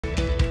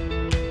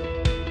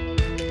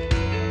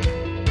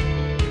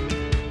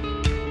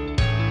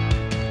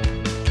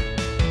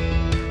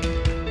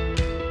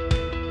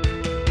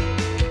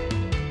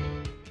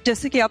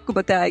जैसे कि आपको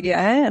बताया गया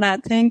है, and I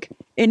think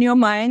in your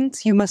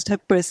minds you must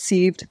have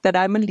perceived that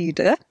I'm a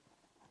leader.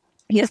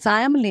 Yes,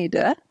 I am a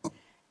leader.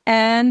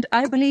 And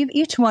I believe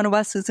each one of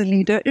us is a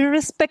leader,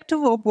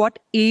 irrespective of what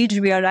age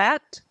we are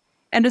at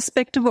and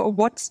irrespective of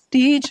what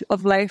stage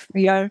of life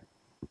we are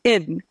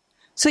in.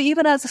 So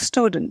even as a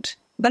student,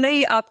 भले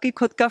ही आपकी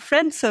खुद का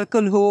friend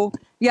circle हो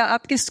या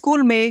आपके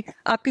school में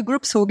आपके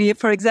groups होगी,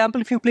 for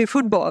example, if you play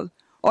football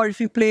or if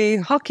you play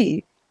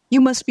hockey,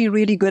 you must be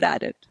really good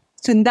at it.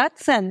 So in that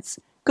sense,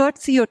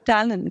 courtesy your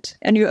talent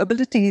and your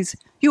abilities,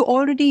 you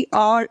already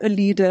are a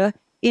leader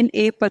in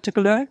a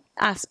particular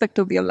aspect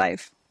of your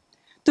life.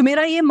 तो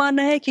मेरा ये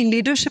मानना है कि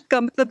leadership का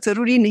मतलब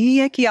जरूरी नहीं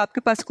है कि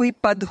आपके पास कोई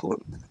पद हो.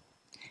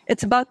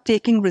 It's about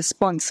taking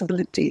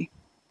responsibility.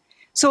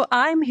 So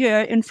I'm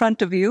here in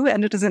front of you,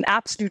 and it is an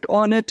absolute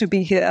honor to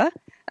be here.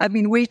 I've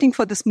been waiting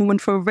for this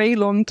moment for a very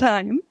long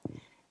time.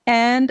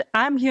 And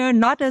I'm here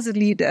not as a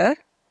leader,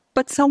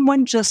 but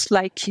someone just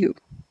like you.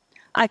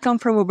 I come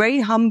from a very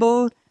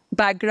humble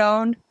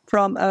background,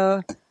 from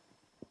a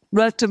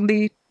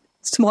relatively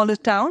smaller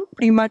town,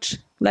 pretty much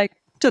like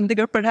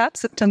Chandigarh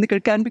perhaps, if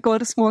Chandigarh can be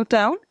called a small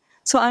town.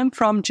 So I'm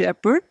from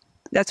Jaipur.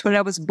 That's where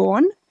I was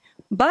born.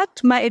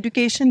 But my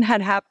education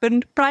had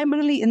happened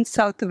primarily in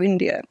south of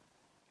India.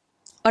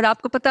 और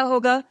आपको पता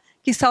होगा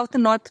कि south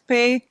north पे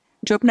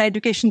जो अपना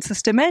education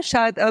system है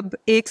शायद अब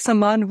एक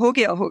समान हो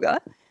गया होगा.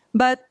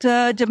 बट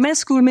जब मैं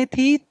स्कूल में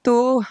थी तो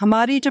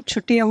हमारी जब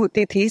छुट्टियां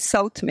होती थी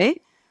साउथ में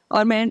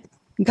और मैं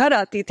घर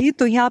आती थी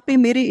तो यहाँ पे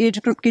मेरे एज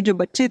ग्रुप के जो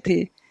बच्चे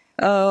थे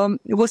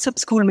वो सब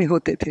स्कूल में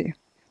होते थे.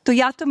 तो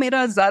या तो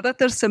मेरा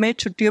ज़्यादातर समय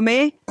छुट्टियों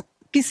में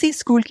किसी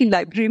स्कूल की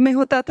लाइब्रेरी में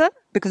होता था,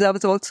 because I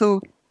was also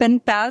pen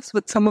pals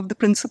with some of the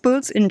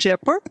principals in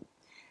Jaipur,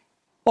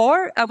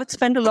 or I would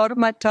spend a lot of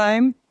my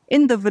time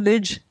in the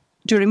village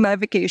during my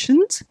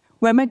vacations,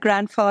 where my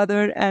grandfather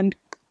and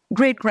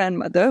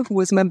great-grandmother, who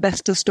was my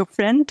bestest of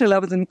friend till I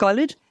was in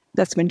college,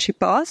 that's when she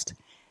passed.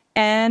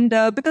 And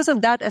because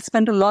of that, I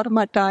spent a lot of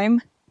my time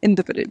in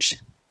the village.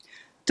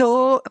 तो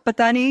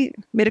पता नहीं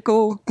मेरे को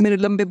मेरे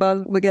लंबे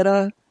बाल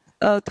वगैरह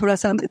थोड़ा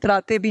सा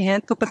इतराते भी हैं,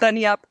 तो पता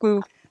नहीं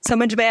आपको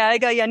समझ में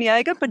आएगा या नहीं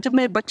आएगा. पर जब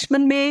मैं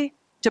बचपन में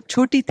जब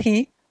छोटी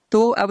थी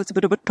तो I was a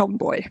bit of a Tom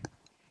boy.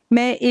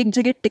 मैं एक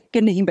जगह टिक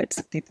के नहीं बैठ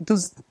सकती थी. तो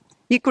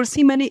ये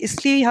कुर्सी मैंने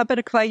इसलिए यहाँ पर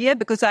रखवाई है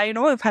because I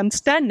know if I am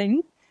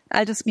standing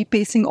I just be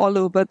pacing all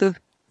over the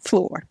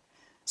floor.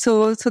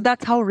 So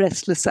that's how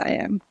restless I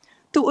am.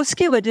 तो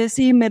उसकी वजह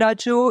से मेरा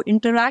जो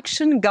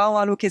इंटरेक्शन गांव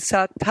वालों के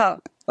साथ था,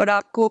 और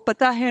आपको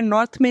पता है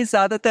नॉर्थ में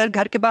ज़्यादातर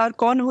घर के बाहर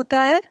कौन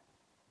होता है,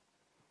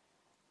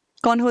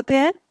 कौन होते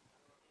हैं?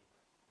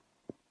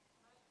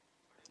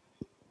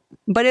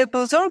 बड़े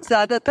बुजुर्ग,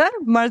 ज़्यादातर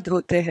मर्द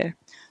होते हैं.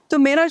 तो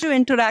मेरा जो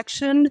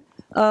इंटरेक्शन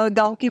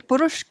गांव के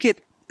पुरुष के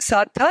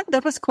साथ था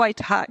दैट वाज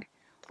क्वाइट हाई,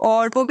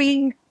 और वो भी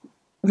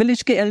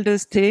विलेज के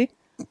एल्डर्स थे.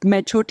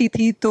 मैं छोटी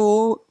थी तो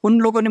उन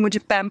लोगों ने मुझे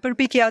पैम्पर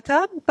भी किया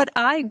था. But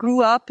I grew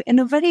up in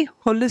a very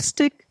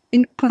holistic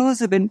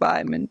inclusive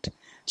environment.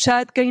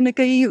 शायद कहीं ना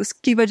कहीं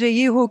उसकी वजह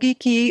ये होगी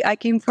कि आई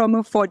केम फ्रॉम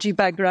अ फौजी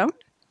बैकग्राउंड.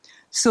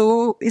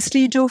 सो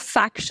इसलिए जो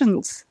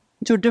फैक्शंस,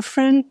 जो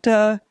डिफरेंट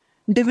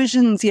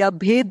डिविजन्स या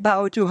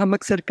भेदभाव जो हम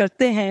अक्सर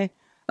करते हैं,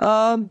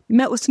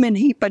 मैं उसमें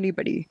नहीं पली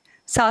बड़ी.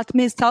 साथ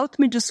में साउथ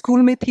में जो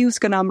स्कूल में थी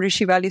उसका नाम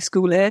ऋषि वैली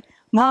स्कूल है,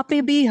 वहाँ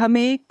पे भी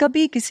हमें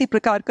कभी किसी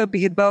प्रकार का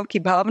भेदभाव की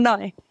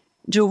भावनाएं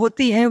जो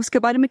होती हैं उसके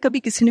बारे में कभी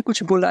किसी ने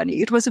कुछ बोला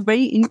नहीं. It was a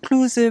very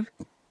inclusive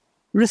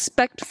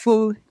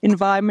respectful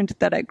environment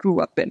that I grew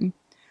up in.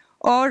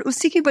 और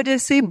उसी की वजह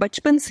से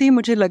बचपन से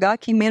मुझे लगा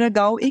कि मेरा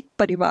गाँव एक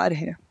परिवार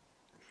है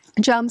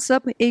जहाँ हम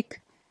सब एक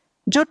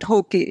जुट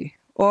होके,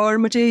 और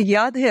मुझे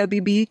याद है अभी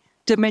भी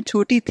जब मैं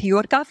छोटी थी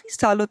और काफ़ी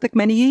सालों तक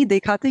मैंने यही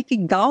देखा था कि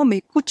गांव में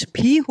कुछ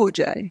भी हो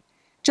जाए,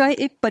 चाहे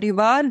एक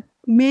परिवार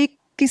में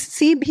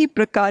किसी भी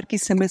प्रकार की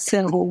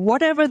समस्या हो,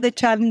 whatever the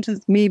challenges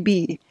may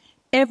be,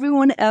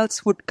 everyone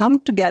else would come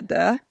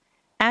together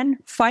and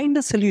find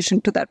a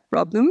solution to that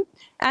problem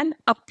and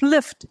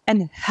uplift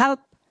and help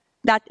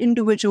that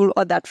individual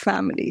or that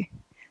family.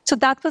 So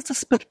that was the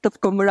spirit of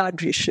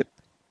camaraderie,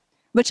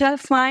 which I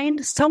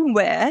find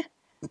somewhere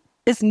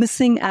is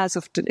missing as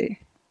of today.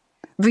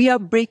 We are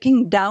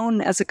breaking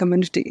down as a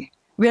community.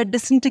 We are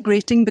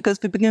disintegrating because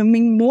we're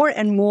becoming more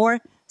and more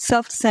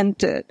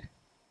self-centered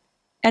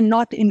and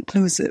not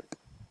inclusive.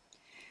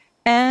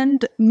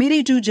 And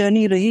मेरी जो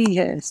journey रही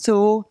है,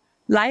 so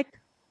like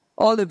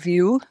all of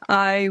you,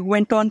 I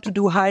went on to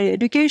do higher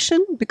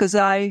education because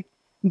I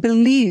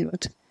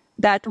believed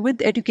that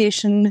with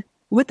education,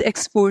 with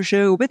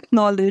exposure, with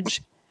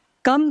knowledge,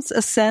 comes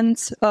a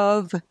sense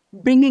of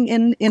bringing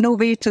in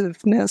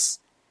innovativeness.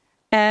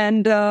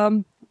 And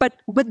but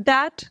with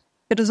that,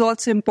 it is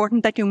also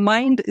important that your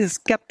mind is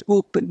kept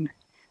open,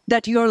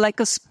 that you're like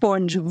a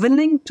sponge,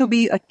 willing to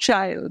be a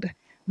child,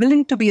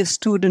 willing to be a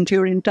student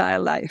your entire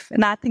life.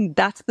 And I think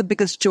that's the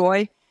biggest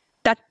joy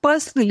that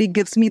personally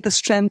gives me the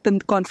strength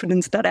and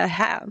confidence that I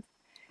have.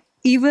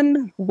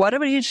 Even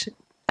whatever age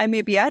I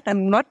may be at,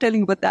 I'm not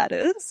telling you what that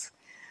is,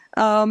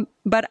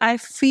 but I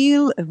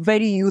feel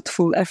very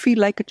youthful. I feel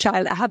like a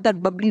child. I have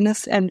that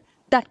bubbliness and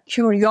that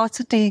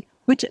curiosity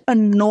which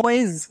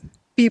annoys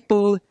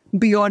people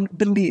beyond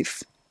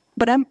belief.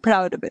 But I'm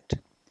proud of it.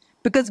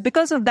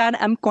 Because of that,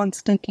 I'm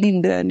constantly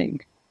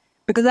learning.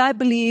 Because I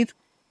believe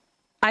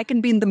I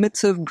can be in the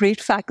midst of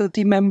great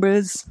faculty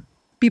members,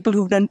 people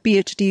who've done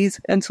PhDs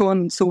and so on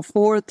and so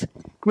forth,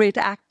 great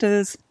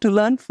actors to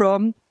learn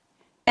from.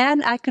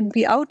 And I could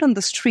be out on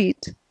the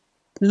street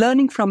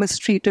learning from a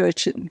street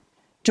urchin,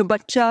 जो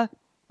बच्चा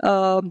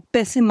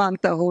पैसे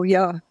मांगता हो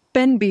या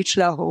pen बेच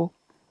रहा हो.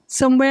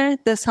 Somewhere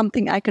there's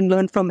something I can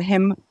learn from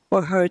him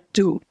or her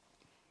too.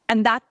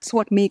 And that's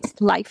what makes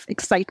life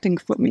exciting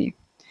for me.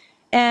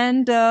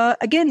 And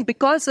again,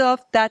 because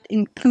of that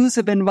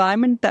inclusive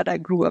environment that I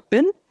grew up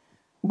in,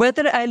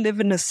 whether I live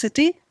in a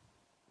city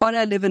or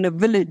I live in a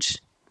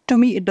village, to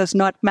me it does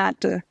not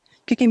matter.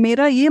 क्योंकि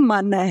मेरा ये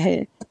मानना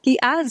है कि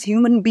as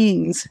human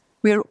beings,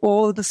 we're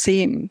all the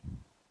same.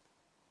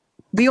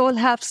 We all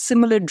have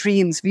similar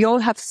dreams. We all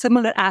have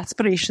similar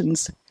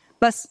aspirations.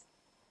 बस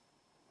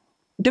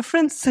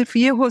difference सिर्फ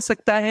ये हो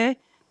सकता है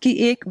कि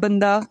एक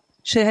बंदा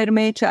शहर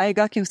में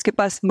चाहेगा कि उसके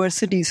पास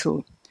मर्सिडीज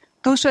हो,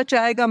 दूसरा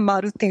चाहेगा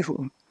मारुति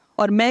हो,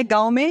 और मैं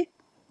गांव में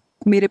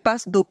मेरे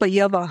पास 2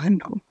 पहिया वाहन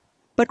हो.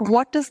 But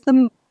what is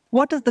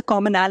the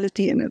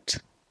commonality in it?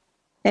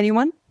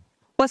 Anyone?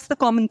 What's the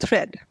common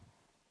thread?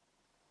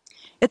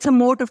 It's a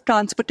mode of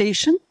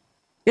transportation.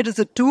 It is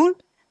a tool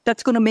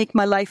that's going to make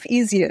my life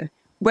easier.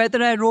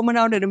 Whether I roam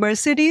around in a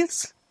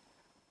Mercedes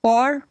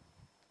or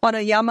on a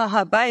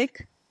Yamaha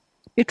bike,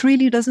 it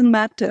really doesn't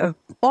matter.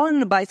 Or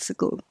on a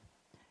bicycle.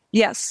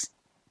 Yes,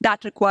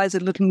 that requires a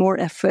little more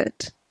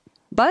effort.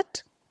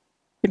 But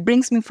it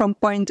brings me from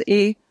point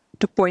A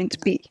to point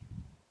B.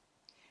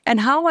 And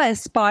how I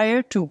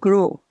aspire to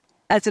grow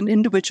as an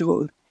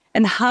individual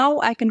and how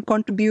I can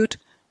contribute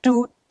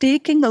to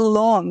taking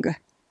along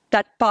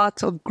that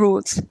path of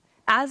growth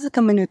as a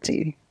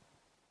community,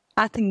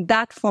 I think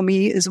that for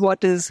me is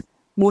what is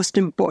most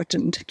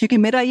important. क्योंकि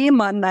मेरा ये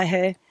मानना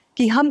है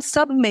कि हम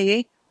सब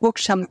में वो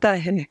क्षमता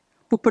है,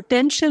 वो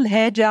पोटेंशियल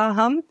है, जहाँ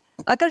हम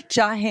अगर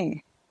चाहें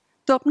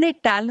तो अपने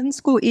टैलेंट्स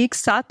को एक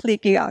साथ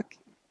लेके आके,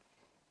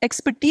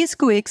 एक्सपर्टीज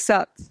को एक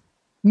साथ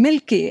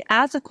मिलके,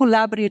 as a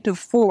collaborative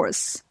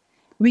force,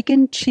 we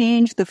can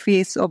change the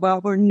face of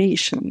our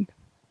nation.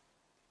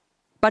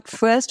 But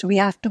first, we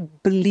have to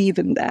believe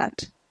in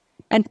that.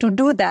 And to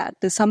do that,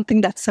 there's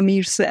something that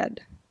Samir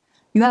said.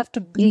 You have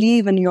to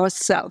believe in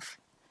yourself.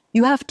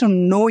 You have to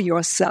know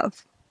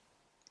yourself.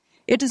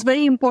 It is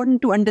very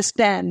important to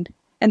understand,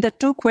 and there are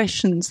 2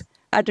 questions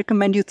I'd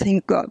recommend you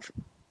think of.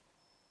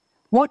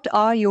 What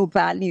are your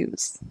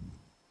values?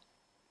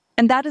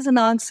 And that is an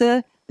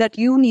answer that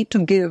you need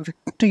to give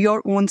to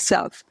your own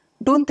self.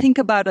 Don't think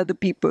about other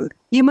people.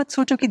 ये मत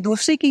सोचो कि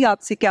दूसरे की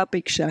आपसे क्या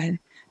अपेक्षा है,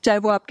 चाहे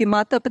वो आपके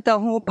माता पिता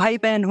हो, भाई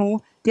बहन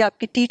हो, या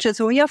आपके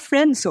टीचर्स हो, या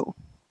फ्रेंड्स हो.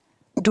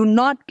 Do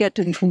not get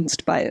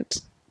influenced by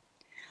it.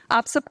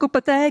 आप सबको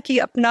पता है कि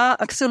अपना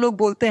अक्सर लोग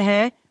बोलते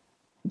हैं,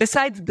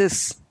 besides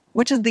this,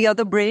 which is the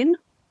other brain?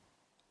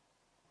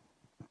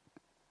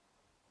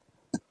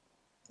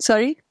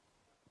 Sorry?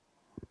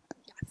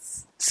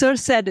 Yes. Sir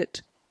said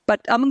it.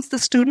 But amongst the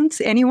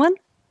students, anyone?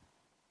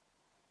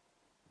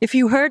 If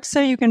you heard,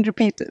 sir, you can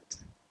repeat it.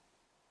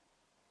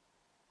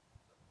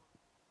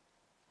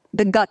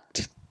 The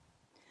gut.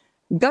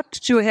 Gut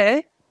जो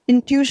है,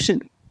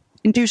 intuition.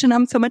 Intuition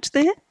हम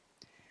समझते हैं?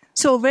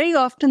 So very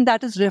often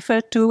that is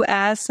referred to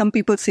as, some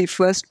people say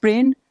first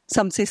brain,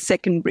 some say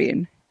second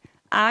brain.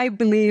 I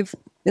believe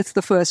it's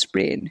the first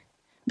brain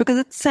because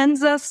it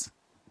sends us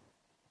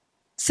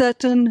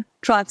certain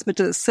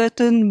transmitters,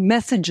 certain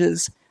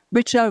messages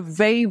which are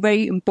very,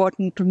 very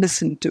important to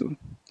listen to.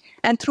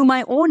 And through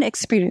my own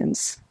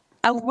experience,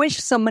 I wish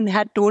someone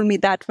had told me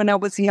that when I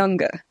was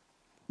younger,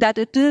 that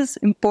it is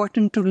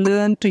important to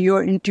learn to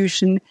your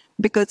intuition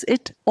because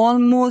it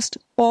almost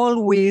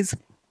always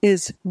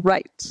is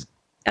right.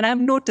 And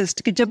I've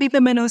noticed कि जब भी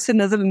मैंने उसे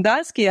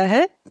नजरअंदाज किया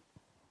है,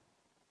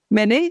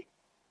 मैंने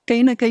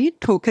कहीं ना कहीं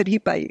ठोकर ही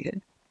पाई है.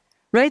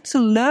 Right? So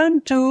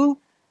learn to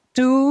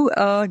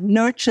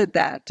nurture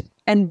that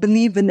and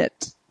believe in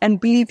it. And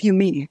believe you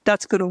me,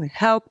 that's going to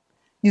help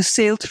you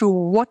sail through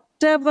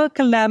whatever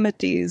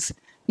calamities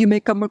you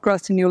may come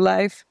across in your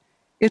life.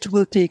 It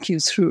will take you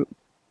through.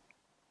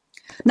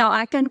 Now,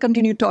 I can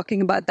continue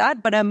talking about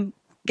that, but I'm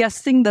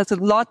guessing there's a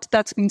lot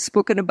that's been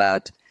spoken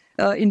about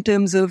in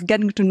terms of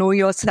getting to know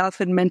yourself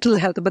and mental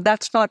health, but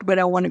that's not where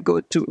I want to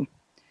go to.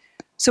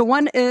 So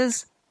one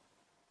is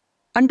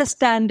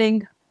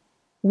understanding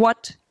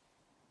what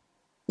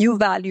you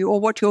value or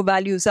what your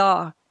values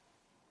are,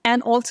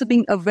 and also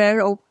being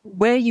aware of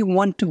where you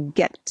want to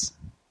get,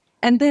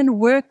 and then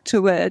work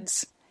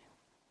towards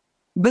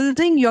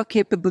building your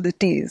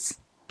capabilities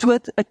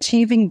towards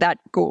achieving that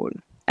goal.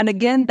 And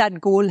again,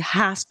 that goal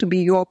has to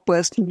be your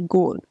personal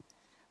goal.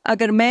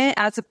 अगर मैं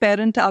as a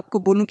parent आपको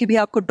बोलूं कि भी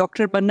आपको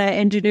doctor बनना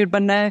है, engineer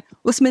बनना है,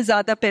 उसमें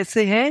ज़्यादा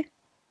पैसे हैं,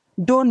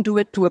 don't do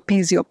it to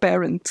appease your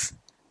parents.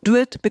 Do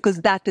it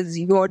because that is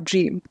your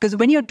dream. Because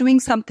when you're doing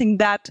something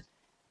that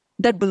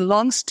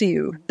belongs to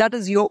you, that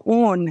is your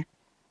own,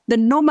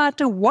 then no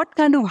matter what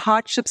kind of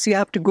hardships you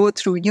have to go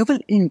through, you will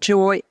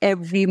enjoy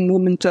every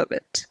moment of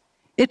it.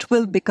 It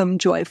will become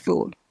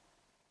joyful.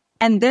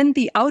 And then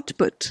the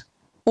output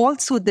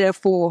also,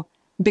 therefore,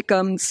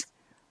 becomes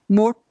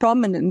more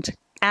prominent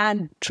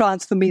and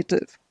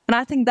transformative. And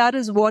I think that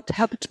is what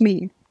helped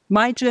me.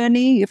 My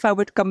journey, if I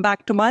would come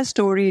back to my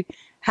story,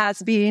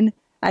 has been,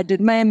 I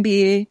did my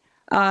MBA.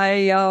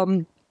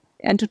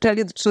 And to tell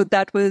you the truth,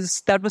 that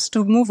was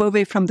to move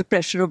away from the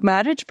pressure of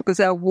marriage because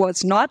I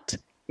was not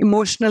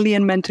emotionally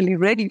and mentally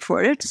ready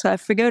for it. So I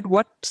figured,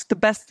 what's the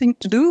best thing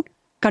to do?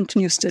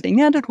 Continue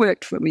studying. And it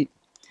worked for me.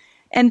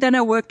 And then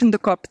I worked in the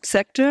corporate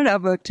sector. I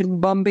worked in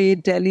Bombay,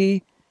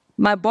 Delhi.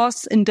 My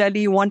boss in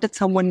Delhi wanted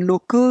someone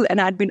local, and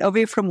I'd been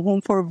away from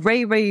home for a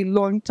very, very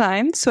long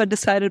time. So I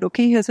decided,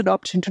 okay, here's an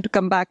opportunity to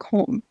come back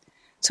home.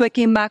 So I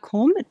came back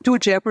home to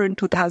Jaipur in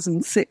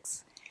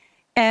 2006.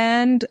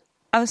 And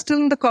I was still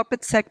in the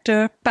corporate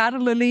sector.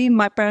 Parallelly,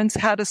 my parents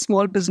had a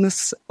small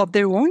business of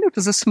their own. It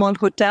was a small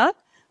hotel.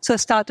 So I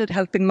started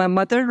helping my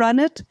mother run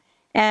it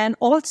and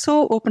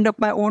also opened up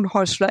my own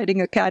horse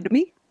riding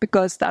academy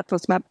because that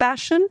was my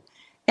passion.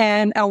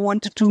 And I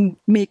wanted to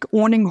make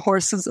owning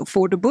horses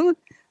affordable.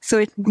 So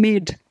it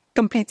made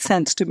complete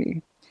sense to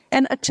me.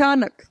 And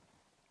achanak,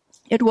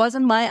 it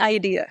wasn't my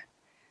idea.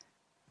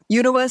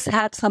 Universe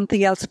had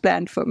something else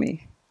planned for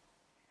me.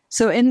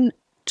 So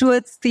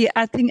towards the,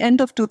 I think, end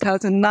of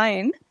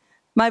 2009,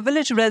 my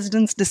village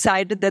residents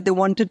decided that they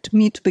wanted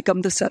me to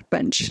become the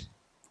Sarpanch.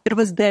 It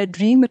was their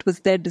dream. It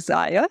was their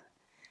desire.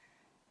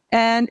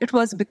 And it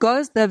was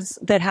because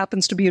there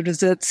happens to be a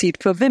reserved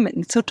seat for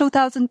women. So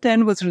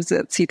 2010 was a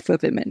reserved seat for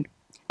women.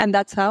 And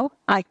that's how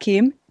I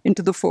came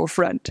into the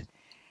forefront.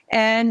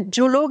 And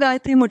जो लोग आए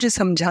थे मुझे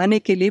समझाने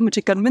के लिए,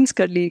 मुझे convince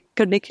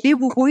करने के लिए,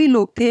 वो वही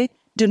लोग थे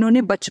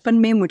जिन्होंने बचपन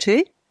में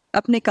मुझे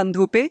अपने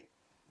कंधों पे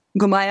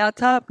घुमाया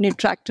था, अपने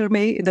ट्रैक्टर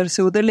में इधर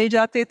से उधर ले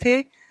जाते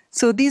थे.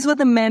 So these were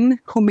the men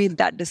who made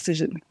that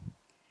decision.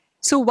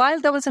 So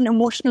while there was an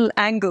emotional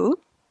angle,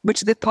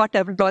 which they thought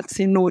I would not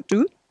say no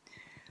to,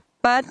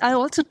 but I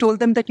also told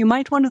them that you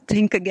might want to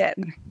think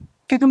again.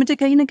 क्योंकि मुझे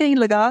कहीं ना कहीं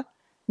लगा,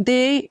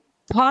 they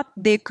thought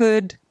they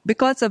could,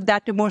 because of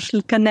that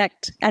emotional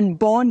connect and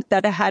bond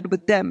that I had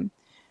with them,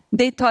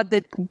 they thought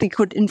that they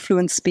could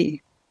influence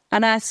me.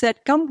 And I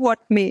said, come what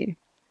may,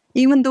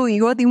 even though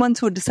you're the ones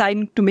who are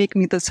deciding to make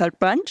me the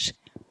Sarpanch,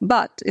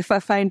 but if I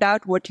find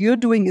out what you're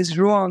doing is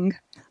wrong,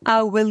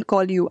 I will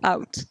call you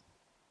out.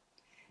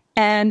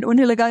 And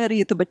उन्हें लगा यार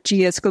ये तो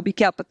बच्ची है, इसको भी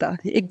क्या पता,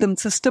 एकदम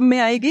सिस्टम में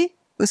आएगी,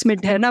 उसमें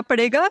ढहना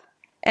पड़ेगा,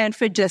 and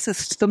फिर जैसे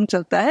सिस्टम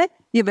चलता है,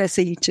 ये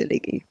वैसे ही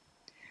चलेगी.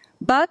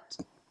 But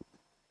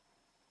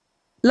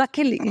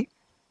luckily,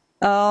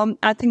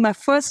 I think my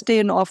first day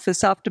in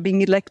office after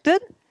being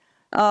elected,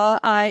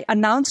 I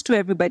announced to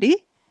everybody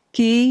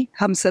कि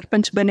हम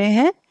सरपंच बने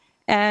हैं,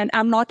 and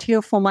I'm not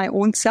here for my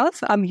own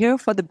self. I'm here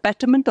for the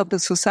betterment of the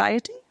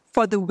society,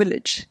 for the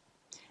village.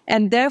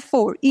 And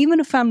therefore, even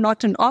if I'm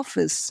not in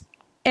office,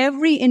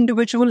 every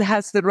individual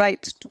has the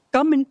right to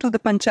come into the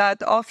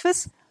panchayat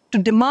office to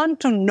demand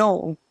to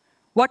know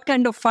what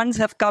kind of funds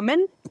have come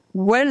in,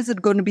 where is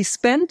it going to be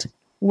spent,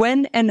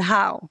 when and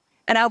how.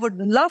 And I would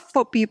love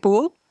for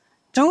people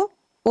to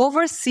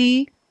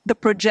oversee the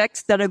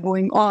projects that are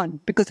going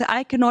on because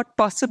I cannot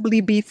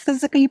possibly be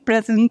physically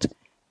present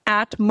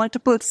at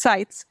multiple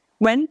sites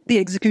when the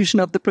execution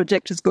of the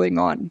project is going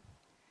on.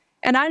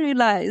 And I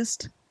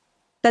realized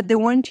that they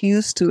weren't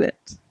used to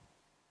it.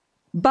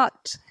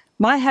 But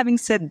my having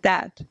said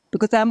that,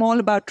 because I'm all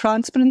about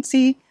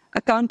transparency,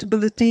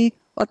 accountability,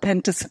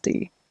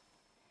 authenticity,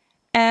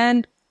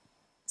 and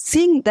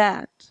seeing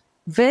that,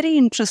 very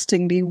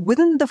interestingly,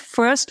 within the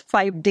first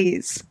 5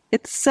 days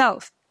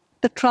itself,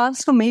 the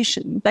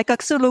transformation, like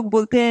अक्सर लोग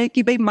बोलते हैं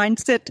कि भाई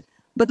mindset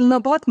बदलना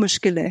बहुत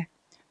मुश्किल है.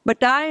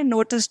 But I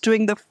noticed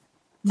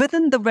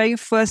within the very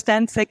first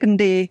and second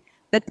day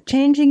that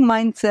changing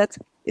mindsets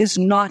is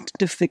not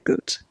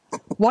difficult.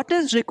 What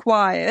is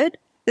required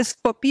is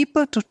for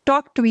people to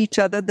talk to each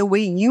other the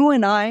way you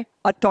and I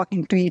are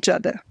talking to each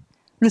other,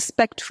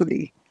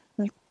 respectfully,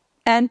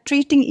 and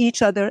treating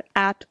each other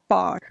at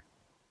par.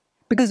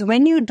 Because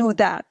when you do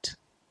that,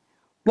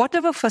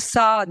 whatever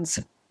facades,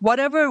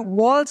 whatever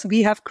walls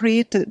we have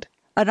created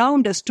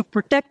around us to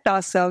protect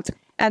ourselves,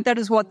 and that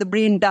is what the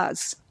brain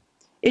does,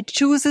 it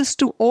chooses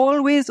to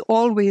always,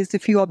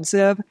 if you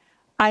observe,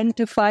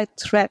 identify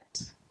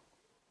threat.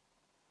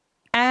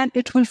 And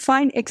it will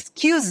find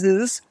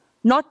excuses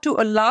not to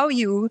allow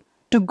you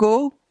to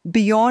go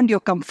beyond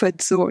your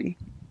comfort zone.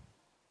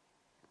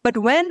 But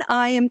when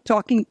I am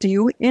talking to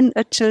you in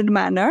a chilled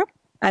manner,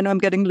 I know I'm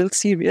getting a little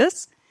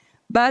serious,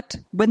 but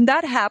when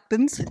that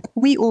happens,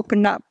 we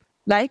open up,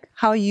 like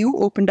how you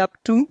opened up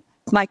to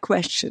my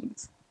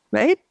questions,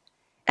 right?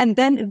 And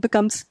then it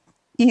becomes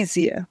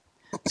easier.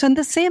 So in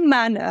the same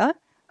manner,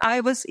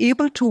 I was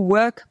able to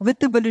work with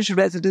the village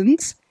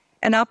residents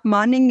and up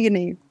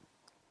maning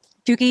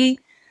because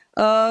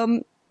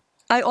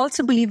I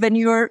also believe when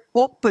you're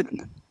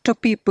open to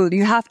people,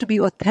 you have to be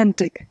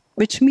authentic,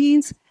 which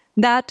means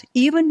that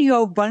even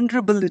your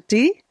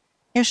vulnerability,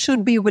 you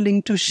should be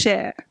willing to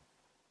share.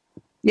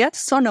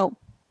 Yes or no?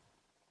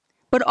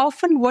 But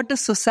often what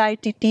does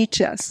society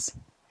teach us?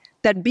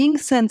 That being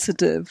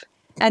sensitive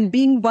and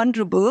being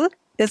vulnerable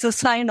is a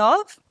sign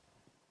of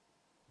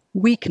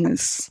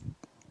weakness.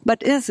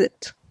 But is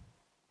it?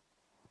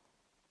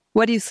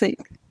 What do you think?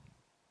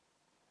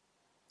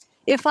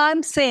 If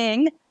I'm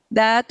saying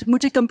that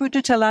मुझे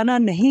computer चलाना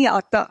नहीं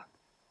आता,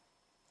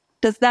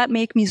 does that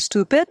make me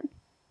stupid?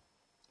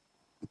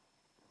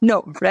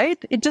 No,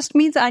 right? It just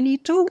means I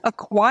need to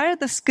acquire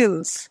the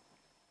skills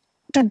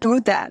to do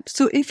that.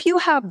 So if you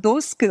have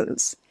those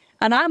skills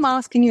and I'm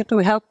asking you to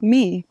help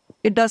me,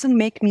 it doesn't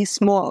make me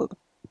small.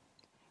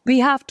 We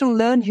have to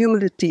learn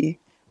humility.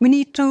 We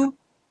need to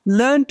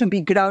learn to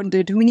be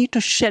grounded. We need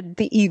to shed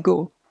the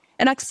ego.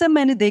 And अक्सर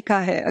मैंने देखा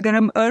है, अगर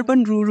हम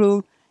urban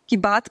rural की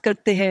बात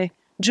करते हैं,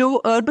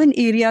 जो urban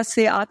area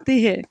से आते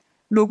हैं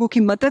लोगों की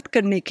मदद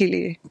करने के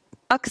लिए,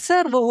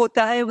 अक्सर वो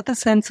होता है with a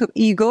sense of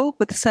ego,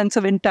 with a sense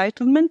of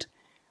entitlement,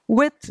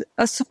 with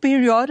a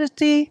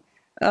superiority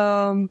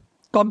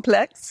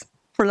complex,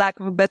 for lack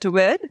of a better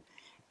word.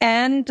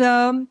 And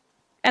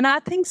I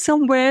think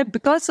somewhere,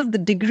 because of the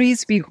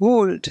degrees we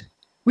hold,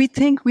 we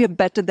think we are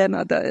better than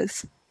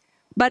others.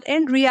 But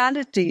in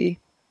reality,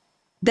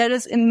 there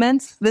is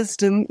immense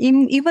wisdom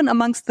even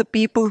amongst the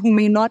people who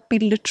may not be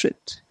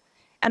literate.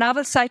 And I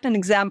will cite an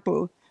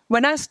example.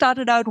 When I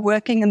started out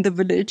working in the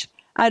village,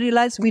 I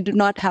realized we did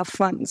not have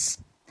funds.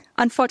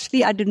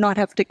 Unfortunately, I did not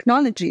have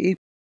technology.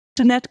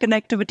 Internet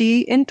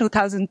connectivity in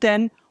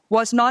 2010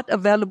 was not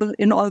available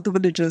in all the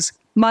villages.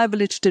 My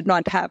village did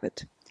not have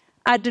it.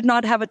 I did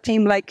not have a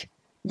team like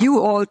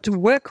you all to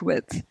work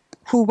with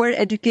who were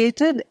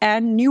educated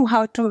and knew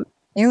how to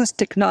use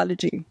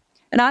technology.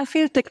 And I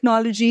feel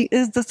technology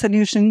is the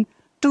solution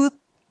to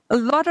a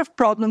lot of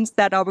problems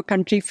that our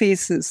country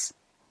faces.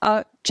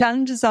 Our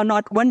challenges are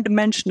not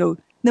one-dimensional,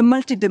 they're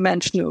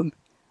multidimensional.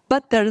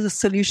 But there is a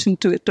solution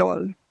to it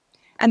all.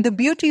 And the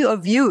beauty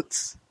of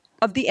youths,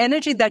 of the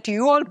energy that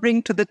you all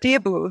bring to the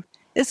table,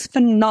 is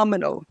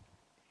phenomenal.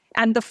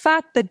 And the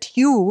fact that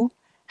you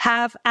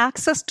have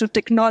access to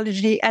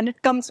technology and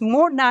it comes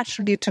more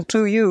naturally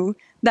to you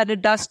than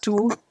it does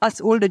to us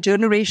older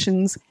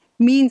generations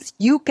means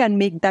you can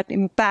make that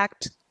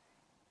impact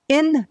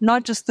in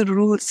not just the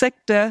rural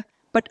sector,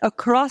 but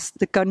across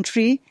the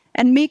country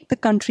and make the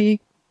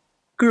country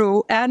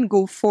grow and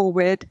go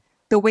forward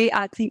the way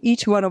I think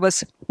each one of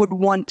us would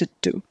want it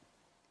to.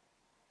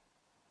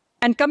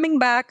 And coming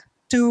back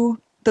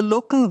to the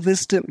local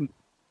wisdom.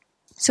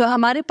 So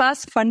हमारे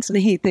पास funds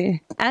नहीं थे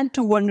and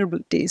to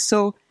vulnerability.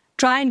 So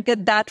try and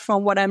get that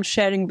from what I'm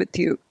sharing with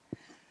you.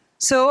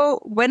 So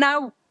when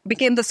I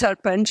became the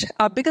Sarpanch,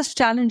 our biggest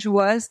challenge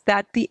was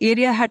that the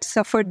area had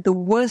suffered the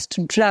worst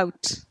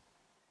drought.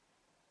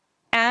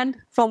 And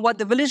from what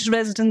the village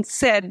residents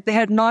said, they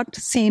had not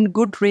seen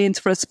good rains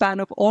for a span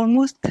of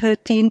almost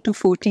 13 to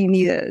 14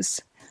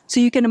 years. So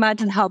you can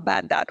imagine how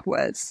bad that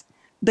was.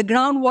 The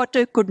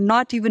groundwater could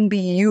not even be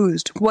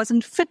used,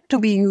 wasn't fit to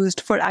be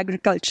used for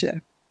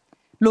agriculture.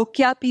 लोग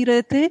क्या P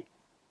रहे थे?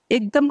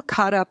 एकदम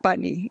खारा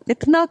पानी.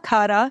 इतना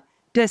खारा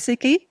जैसे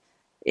कि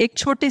एक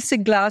छोटे से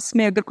ग्लास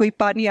में अगर कोई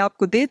पानी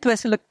आपको दे तो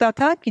ऐसे लगता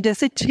था कि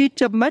जैसे 6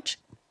 चम्मच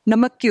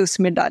नमक के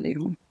उसमें डाले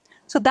हों.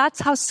 So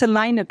that's how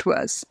saline it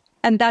was.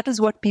 And that is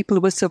what people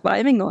were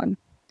surviving on.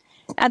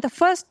 And the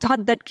first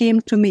thought that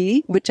came to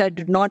me, which I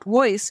did not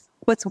voice,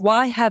 was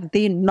why have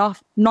they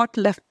not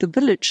left the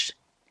village?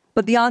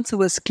 But the answer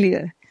was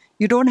clear.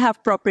 You don't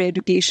have proper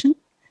education.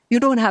 You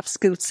don't have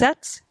skill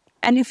sets.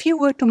 And if you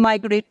were to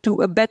migrate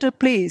to a better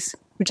place,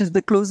 which is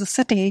the closest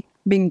city,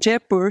 being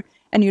Jaipur,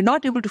 and you're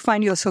not able to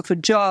find yourself a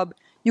job,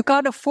 you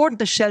can't afford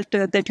the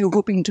shelter that you're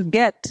hoping to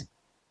get,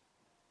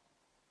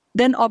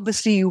 then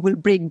obviously you will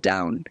break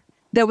down.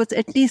 There was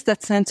at least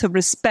that sense of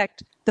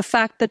respect, the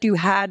fact that you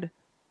had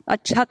a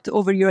chat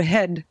over your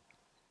head.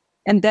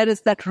 And there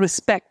is that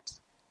respect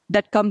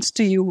that comes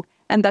to you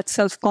and that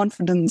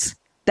self-confidence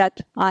that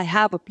I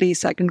have a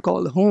place I can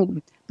call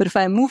home. But if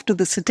I move to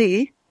the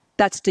city,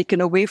 that's taken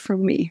away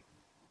from me,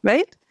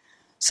 right?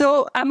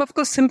 So I'm, of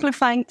course,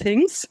 simplifying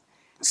things.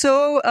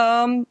 So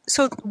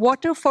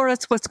water for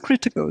us was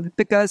critical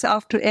because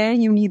after air,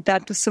 you need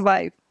that to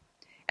survive.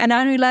 And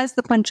I realized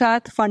the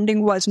panchayat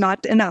funding was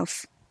not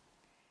enough.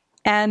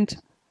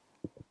 And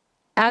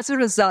as a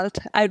result,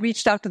 I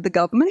reached out to the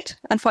government.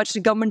 Unfortunately,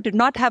 the government did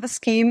not have a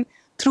scheme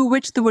through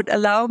which they would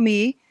allow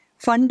me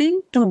funding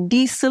to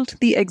desilt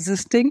the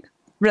existing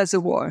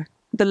reservoir,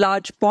 the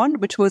large pond,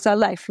 which was our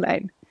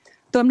lifeline.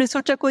 तो हमने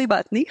सोचा कोई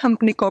बात नहीं, हम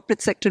अपने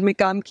corporate sector में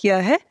काम किया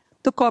है,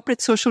 तो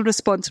corporate social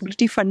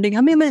responsibility funding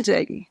हमें मिल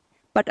जाएगी.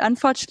 But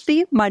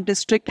unfortunately, my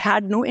district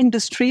had no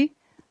industry,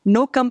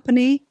 no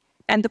company,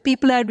 and the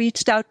people I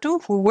reached out to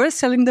who were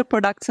selling their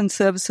products and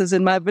services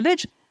in my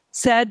village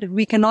said,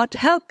 we cannot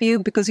help you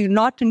because you're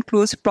not in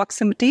close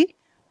proximity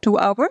to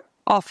our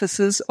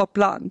offices or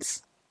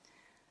plants.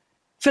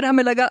 फिर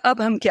हमें लगा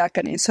अब हम क्या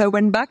करें? So I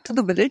went back to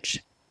the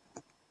village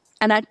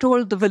and I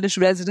told the village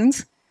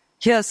residents,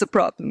 here's the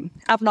problem.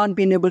 I've not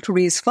been able to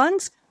raise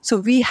funds, so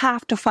we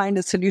have to find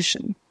a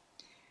solution.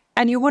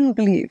 And you wouldn't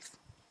believe.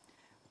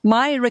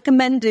 my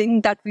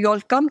recommending that we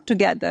all come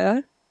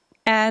together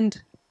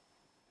and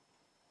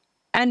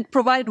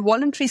provide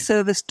voluntary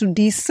service to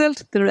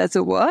desilt the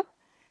reservoir,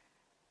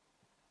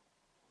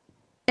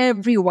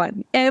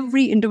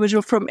 every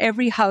individual from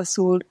every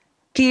household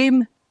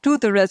came to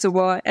the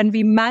reservoir, and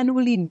we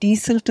manually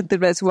desilted the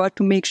reservoir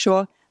to make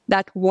sure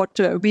that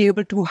water, we're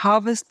able to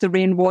harvest the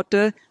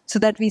rainwater so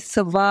that we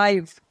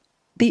survive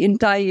the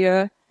entire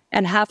year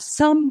and have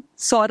some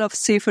sort of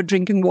safer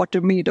drinking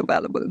water made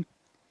available.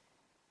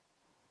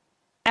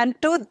 And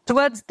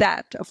towards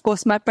that, of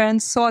course, my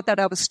parents saw that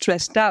I was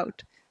stressed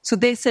out. So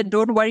they said,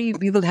 don't worry,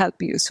 we will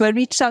help you. So I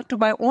reached out to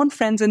my own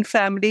friends and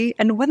family,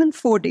 and within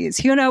 4 days,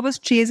 here I was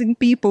chasing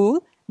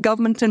people,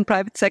 government and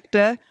private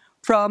sector,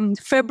 from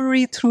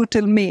February through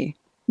till May.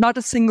 Not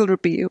a single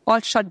rupee,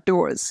 all shut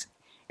doors.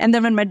 And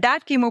then when my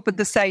dad came up with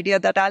this idea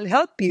that I'll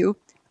help you,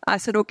 I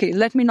said, okay,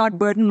 let me not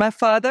burden my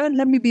father,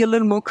 let me be a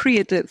little more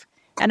creative.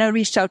 And I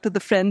reached out to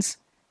the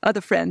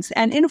other friends.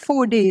 And in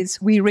 4 days,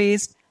 we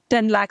raised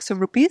 10 lakhs of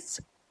rupees.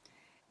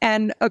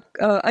 And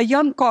a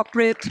young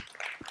corporate,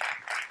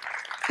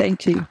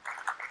 thank you.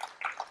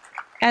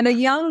 And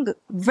a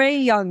very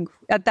young,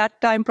 at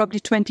that time, probably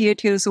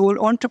 28 years old,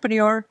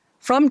 entrepreneur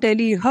from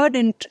Delhi heard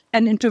an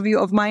interview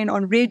of mine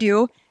on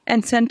radio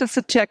and sent us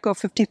a check of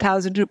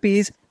 50,000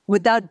 rupees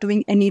without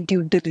doing any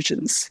due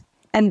diligence.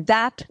 And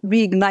that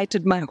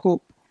reignited my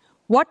hope.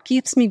 What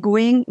keeps me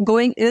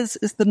going is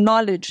the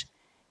knowledge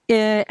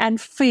and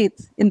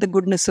faith in the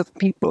goodness of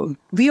people.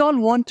 We all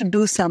want to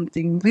do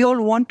something. We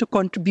all want to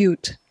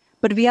contribute,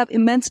 but we have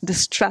immense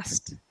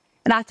distrust.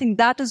 And I think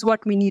that is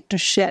what we need to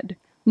shed.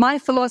 My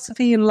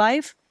philosophy in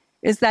life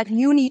is that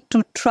you need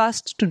to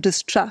trust to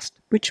distrust,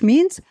 which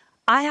means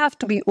I have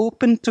to be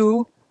open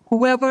to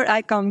whoever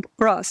I come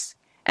across.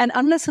 And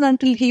unless and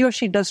until he or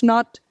she does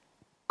not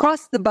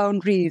cross the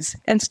boundaries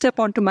and step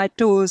onto my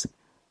toes,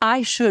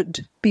 I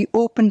should be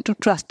open to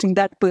trusting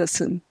that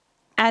person.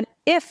 And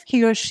if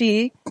he or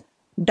she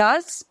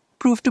does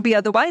prove to be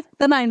otherwise,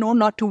 then I know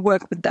not to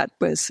work with that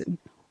person,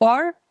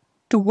 or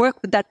to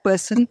work with that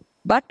person,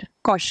 but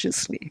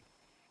cautiously.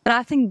 And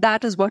I think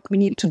that is what we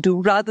need to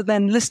do, rather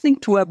than listening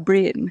to our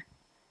brain,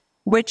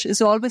 which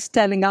is always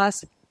telling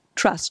us,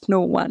 trust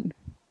no one,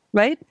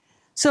 right?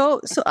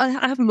 So I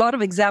have a lot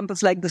of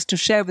examples like this to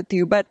share with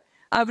you, but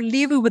I will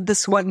leave you with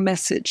this one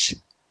message,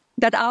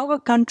 that our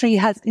country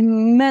has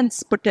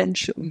immense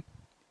potential.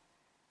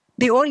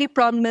 The only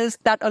problem is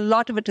that a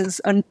lot of it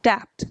is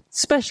untapped,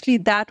 especially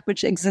that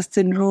which exists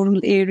in rural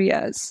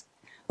areas.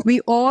 We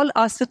all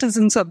are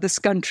citizens of this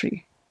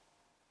country.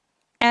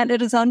 And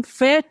it is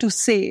unfair to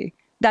say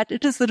that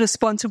it is the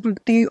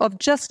responsibility of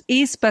just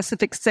a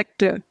specific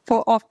sector.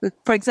 For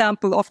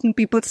example, often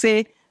people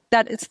say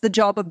that it's the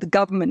job of the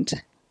government.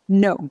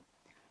 No.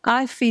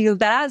 I feel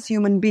that as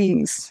human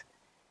beings,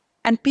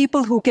 and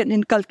people who can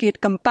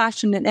inculcate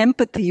compassion and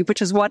empathy,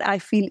 which is what I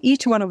feel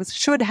each one of us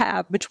should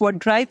have, which what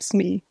drives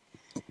me,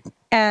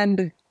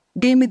 and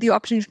gave me the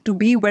opportunity to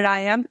be where I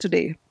am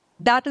today.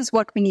 That is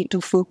what we need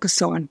to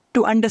focus on,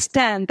 to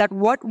understand that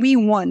what we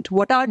want,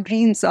 what our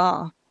dreams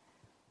are,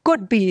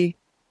 could be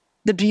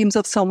the dreams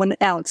of someone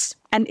else.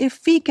 And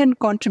if we can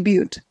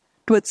contribute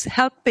towards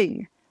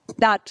helping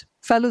that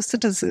fellow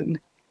citizen,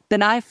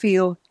 then I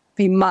feel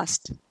we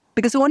must.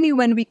 Because only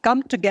when we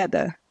come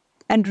together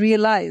and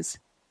realize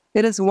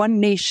it is one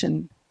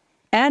nation,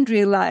 and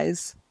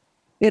realize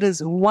it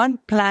is one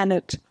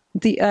planet,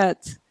 the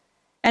Earth,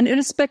 and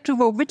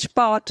irrespective of which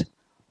part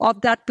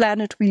of that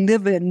planet we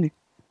live in,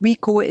 we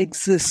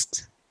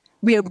coexist.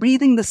 We are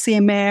breathing the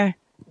same air,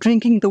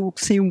 drinking the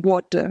same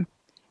water.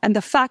 And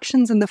the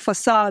factions and the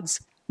facades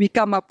we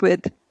come up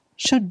with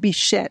should be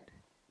shed,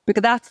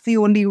 because that's the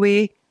only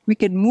way we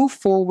can move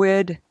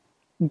forward,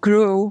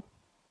 grow,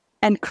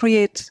 and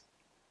create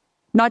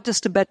not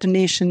just a better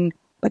nation,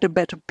 but a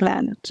better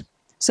planet.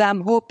 So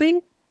I'm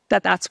hoping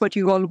that that's what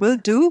you all will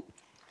do,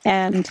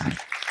 and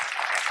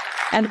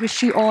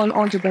wish you all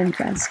the very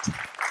best.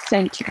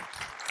 Thank you.